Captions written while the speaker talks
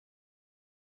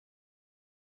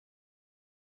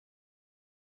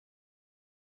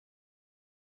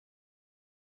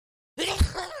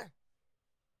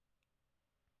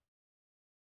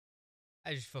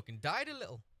I just fucking died a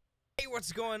little. Hey,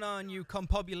 what's going on, you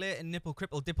compopulating nipple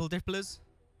cripple dipple dipplers?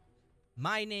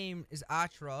 My name is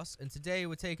Archros, and today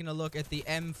we're taking a look at the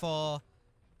M4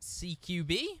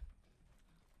 CQB.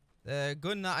 The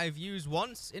gun that I've used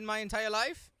once in my entire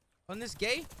life on this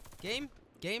game.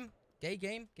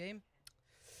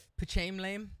 Pachame.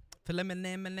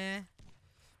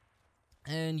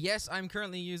 And yes, I'm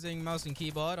currently using mouse and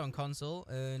keyboard on console,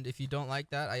 and if you don't like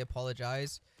that, I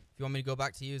apologize. If you want me to go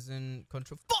back to using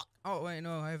control... Fuck! Oh, wait,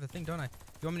 no, I have a thing, don't I? If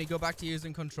you want me to go back to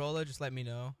using controller, just let me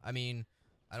know. I mean,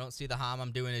 I don't see the harm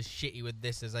I'm doing as shitty with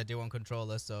this as I do on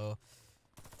controller, so...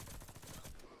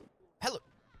 Hello!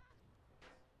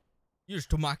 You just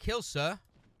took my kill, sir.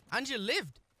 And you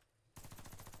lived.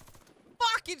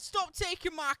 Fucking stop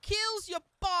taking my kills, you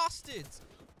bastards!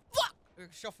 Fuck! I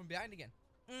got shot from behind again.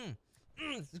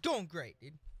 It's going great,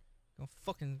 dude. Going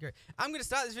fucking great. I'm gonna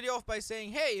start this video off by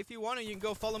saying, hey, if you want to, you can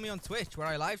go follow me on Twitch, where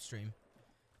I live stream.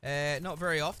 Not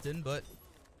very often, but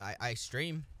I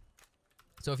stream.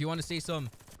 So if you want to see some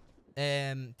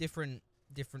different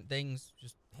things,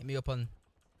 just hit me up on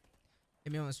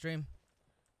the stream.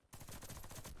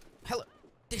 Hello.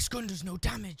 This gun does no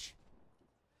damage.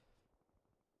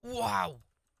 Wow.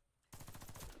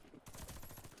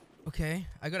 Okay,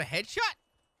 I got a headshot.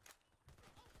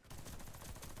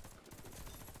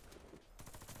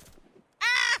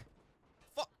 Ah!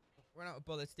 Fuck. Run out of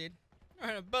bullets, dude.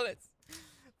 Run out of bullets.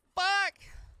 Fuck.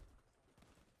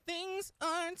 Things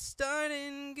aren't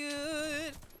starting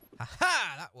good.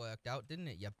 Haha, that worked out, didn't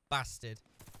it, you bastard?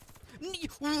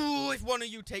 Ooh, if one of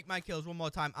you take my kills one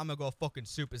more time, I'm gonna go fucking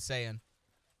Super Saiyan.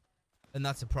 And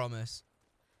that's a promise.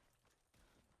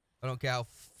 I don't care how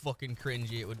fucking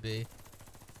cringy it would be.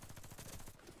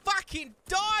 Fucking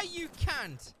die, you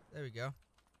can't! There we go.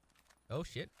 Oh,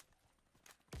 shit.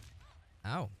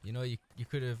 Ow. You know, you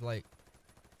could have, like...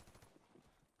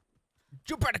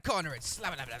 Jump around the corner and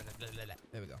slam it.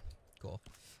 There we go. Cool.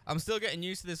 I'm still getting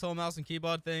used to this whole mouse and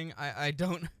keyboard thing.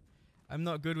 I'm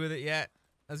not good with it yet.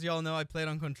 As y'all know, I played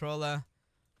on controller.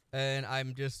 And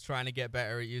I'm just trying to get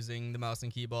better at using the mouse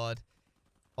and keyboard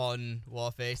on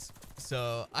Warface.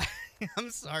 So,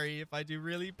 I'm sorry if I do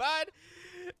really bad.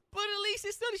 But at least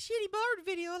it's not a shitty board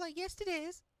video like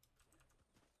yesterday's.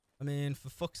 I mean, for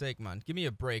fuck's sake, man. Give me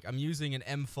a break. I'm using an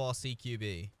M4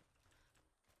 CQB.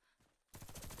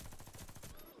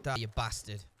 Die, you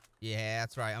bastard. Yeah,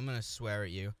 that's right. I'm gonna swear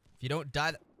at you. If you don't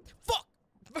die... Fuck!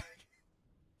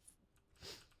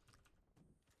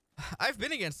 I've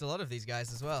been against a lot of these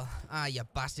guys as well. Ah, you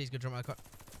bastard. He's gonna drop my car.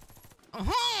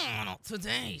 Not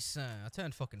today, sir. I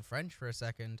turned fucking French for a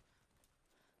second.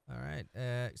 Alright,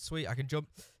 sweet. I can jump.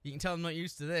 You can tell I'm not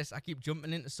used to this. I keep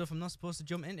jumping into stuff I'm not supposed to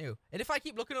jump into. And if I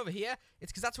keep looking over here,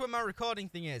 it's because that's where my recording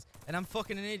thing is. And I'm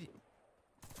fucking an idiot.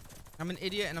 I'm an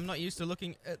idiot and I'm not used to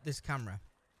looking at this camera.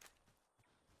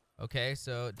 Okay,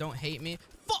 so don't hate me.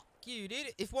 Fuck you,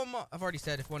 dude. If one more... I've already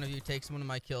said if one of you takes one of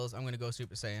my kills, I'm going to go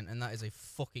Super Saiyan. And that is a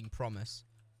fucking promise.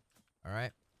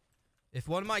 Alright? If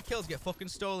one of my kills get fucking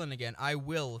stolen again, I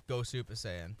will go Super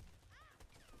Saiyan.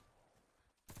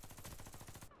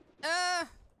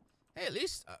 Hey, at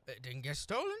least it didn't get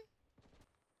stolen.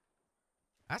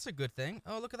 That's a good thing.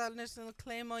 Oh, look at that nice little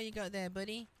claymore you got there,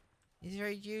 buddy. It's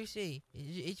very juicy.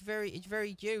 It's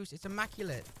very juice. It's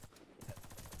immaculate.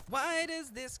 Why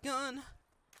does this gun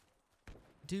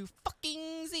do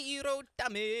fucking 0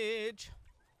 damage?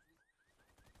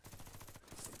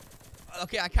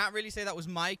 Okay, I can't really say that was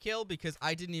my kill because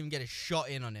I didn't even get a shot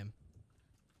in on him.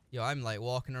 Yo, I'm like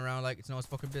walking around like it's no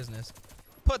fucking business.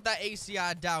 Put that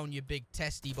ACR down, you big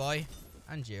testy boy.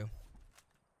 And you.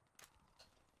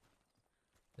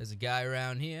 There's a guy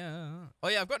around here. Oh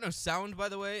yeah, I've got no sound, by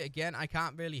the way. Again, I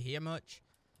can't really hear much.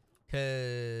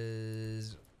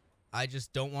 Because I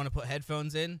just don't want to put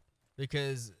headphones in.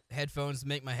 Because headphones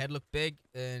make my head look big.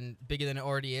 And bigger than it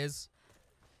already is.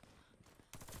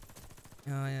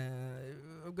 Oh yeah.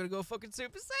 I'm gonna go fucking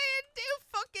Super Saiyan. Dude,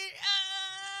 fucking...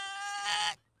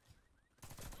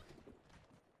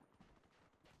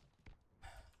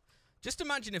 Just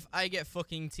imagine if I get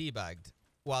fucking teabagged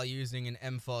while using an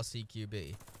M4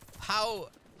 CQB. How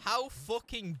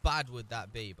fucking bad would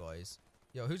that be, boys?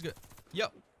 Yo, who's good? Yo.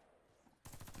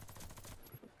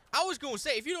 I was gonna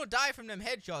say, if you don't die from them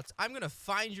headshots, I'm gonna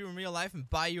find you in real life and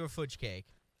buy you a fudge cake.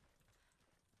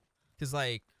 Cause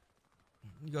like,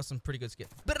 you got some pretty good skill.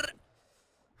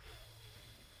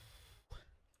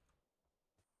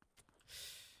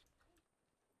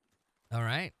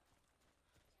 Alright.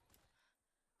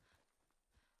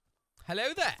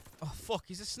 Hello there. Oh, fuck.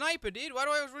 He's a sniper, dude. Why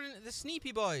do I always run into the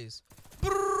sneepy boys?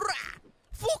 Brrrah!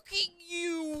 Fucking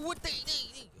you! What the...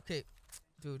 Okay.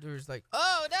 Dude, there's like...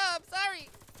 Oh, no, I'm sorry.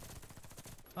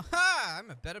 Aha! I'm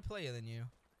a better player than you.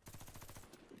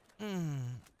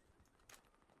 Can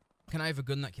I have a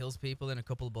gun that kills people in a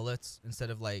couple of bullets instead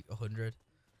of like 100?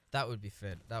 That would be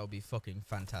fit. That would be fucking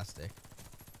fantastic.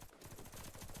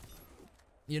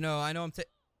 You know, I know I'm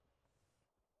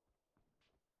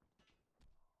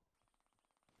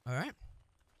Alright.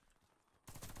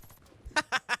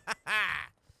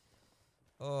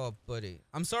 Oh, buddy.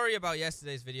 I'm sorry about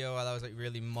yesterday's video. That was like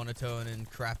really monotone and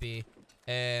crappy.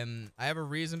 I have a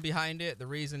reason behind it. The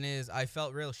reason is I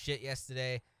felt real shit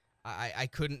yesterday. I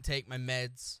couldn't take my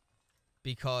meds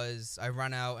because I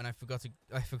ran out and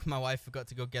my wife forgot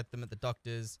to go get them at the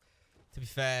doctor's. To be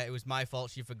fair, it was my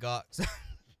fault she forgot.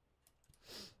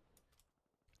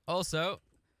 Also,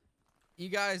 you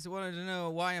guys wanted to know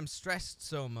why I'm stressed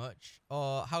so much,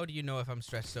 or how do you know if I'm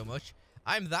stressed so much?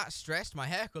 I'm that stressed, my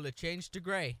hair color changed to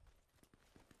grey.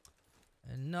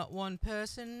 And not one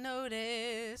person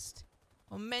noticed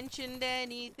or mentioned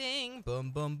anything.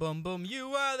 Boom, boom, boom, boom.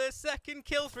 You are the second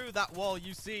kill through that wall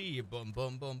you see. Boom,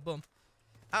 boom, boom, boom.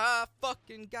 A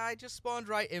fucking guy just spawned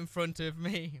right in front of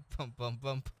me. Boom, boom,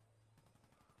 boom.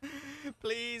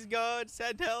 Please, God,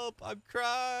 send help. I'm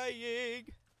crying.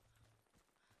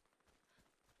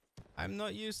 I'm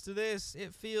not used to this.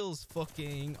 It feels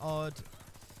fucking odd.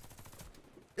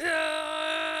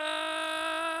 I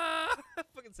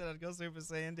fucking said I'd go Super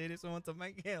Saiyan, dude, if someone took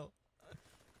my kill.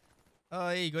 Oh,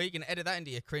 there you go. You can edit that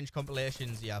into your cringe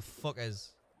compilations, yeah, fuckers.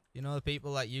 You know the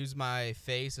people that use my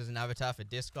face as an avatar for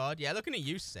Discord? Yeah, looking at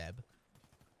you, Seb.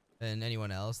 And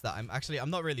anyone else that I'm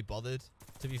not really bothered,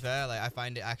 to be fair. Like, I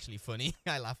find it actually funny.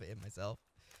 I laugh at it myself.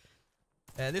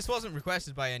 This wasn't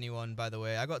requested by anyone, by the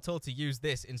way. I got told to use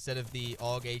this instead of the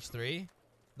AUG H3.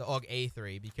 The AUG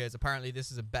A3, because apparently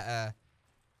this is a better...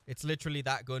 It's literally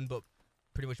that gun, but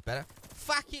pretty much better.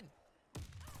 Fucking...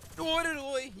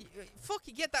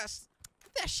 Fucking get that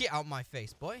shit out my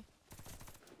face, boy.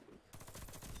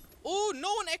 Oh,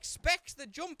 no one expects the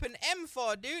jumping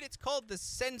M4, dude. It's called the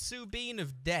Sensu Bean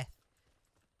of Death.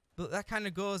 But that kind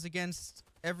of goes against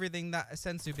everything that a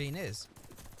Sensu Bean is.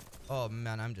 Oh,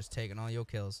 man, I'm just taking all your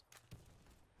kills.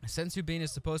 A Sensu Bean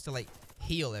is supposed to, like,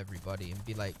 heal everybody and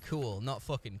be like, cool, not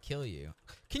fucking kill you.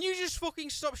 Can you just fucking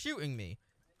stop shooting me?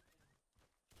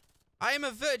 I am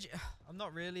a virgin. I'm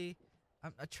not really.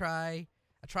 I try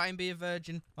and be a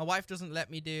virgin. My wife doesn't let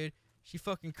me, dude. She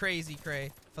fucking crazy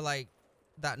cray for, like,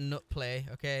 that nut play,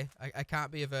 okay? I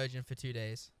can't be a virgin for 2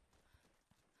 days.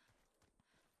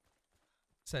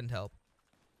 Send help.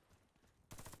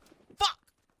 Fuck!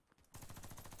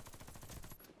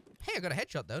 Hey, I got a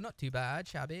headshot, though. Not too bad.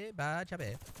 Shabby. Bad.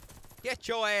 Shabby. Get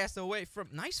your ass away from...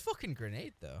 Nice fucking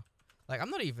grenade, though. Like,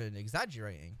 I'm not even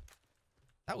exaggerating.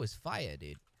 That was fire,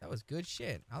 dude. That was good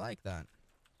shit. I like that.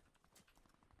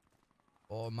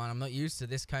 Oh, man. I'm not used to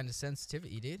this kind of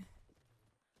sensitivity, dude.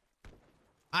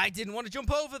 I didn't want to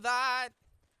jump over that.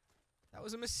 That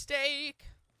was a mistake.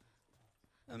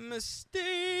 A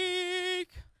mistake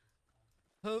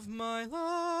of my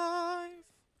life.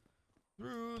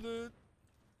 Through the...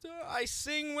 I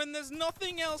sing when there's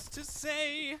nothing else to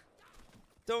say.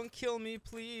 Don't kill me,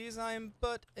 please. I am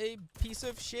but a piece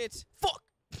of shit. Fuck!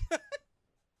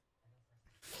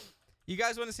 You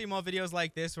guys want to see more videos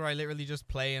like this where I literally just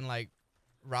play and, like,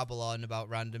 rabble on about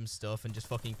random stuff and just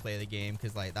fucking play the game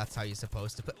because, like, that's how you're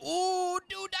supposed to play. Oh,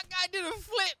 dude, that guy did a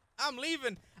flip. I'm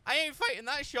leaving. I ain't fighting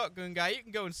that shotgun guy. You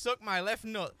can go and suck my left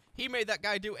nut. He made that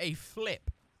guy do a flip.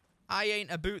 I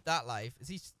ain't about that life. Is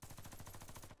he...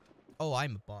 Oh,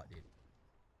 I'm a bot, dude.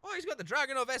 Oh, he's got the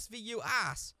Dragonov SVU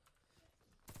ass.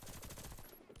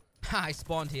 Ha, I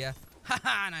spawned here.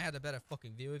 Haha, and I had a better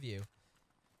fucking view of you.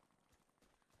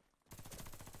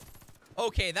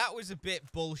 Okay, that was a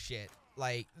bit bullshit.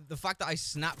 Like, the fact that I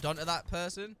snapped onto that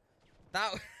person.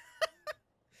 That...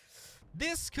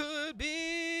 This could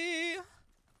be...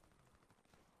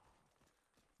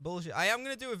 bullshit. I am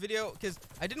going to do a video, because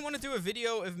I didn't want to do a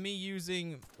video of me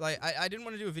using... Like, I didn't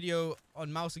want to do a video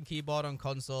on mouse and keyboard on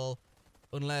console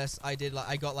unless I did, like,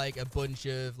 I got, like, a bunch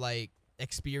of, like,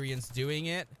 experience doing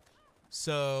it.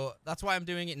 So, that's why I'm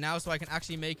doing it now, so I can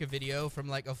actually make a video from,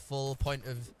 like, a full point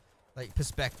of, like,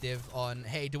 perspective on,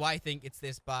 hey, do I think it's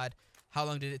this bad? How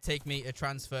long did it take me to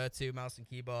transfer to mouse and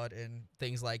keyboard and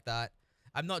things like that?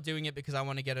 I'm not doing it because I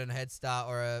want to get a head start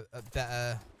or a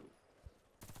better...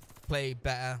 play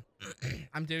better.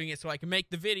 I'm doing it so I can make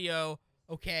the video.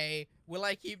 Okay. Will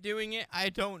I keep doing it? I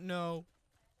don't know.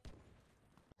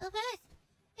 Well, Beth,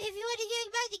 if you want to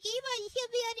get back the keyboard, you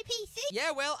should be on the PC.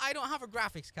 Yeah, well, I don't have a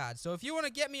graphics card. So if you want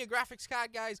to get me a graphics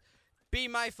card, guys, be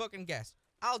my fucking guest.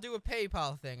 I'll do a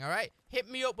PayPal thing, alright? Hit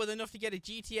me up with enough to get a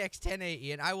GTX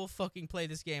 1080 and I will fucking play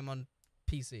this game on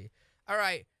PC.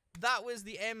 Alright, that was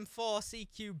the M4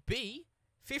 CQB.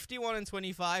 51 and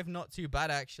 25, not too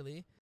bad, actually.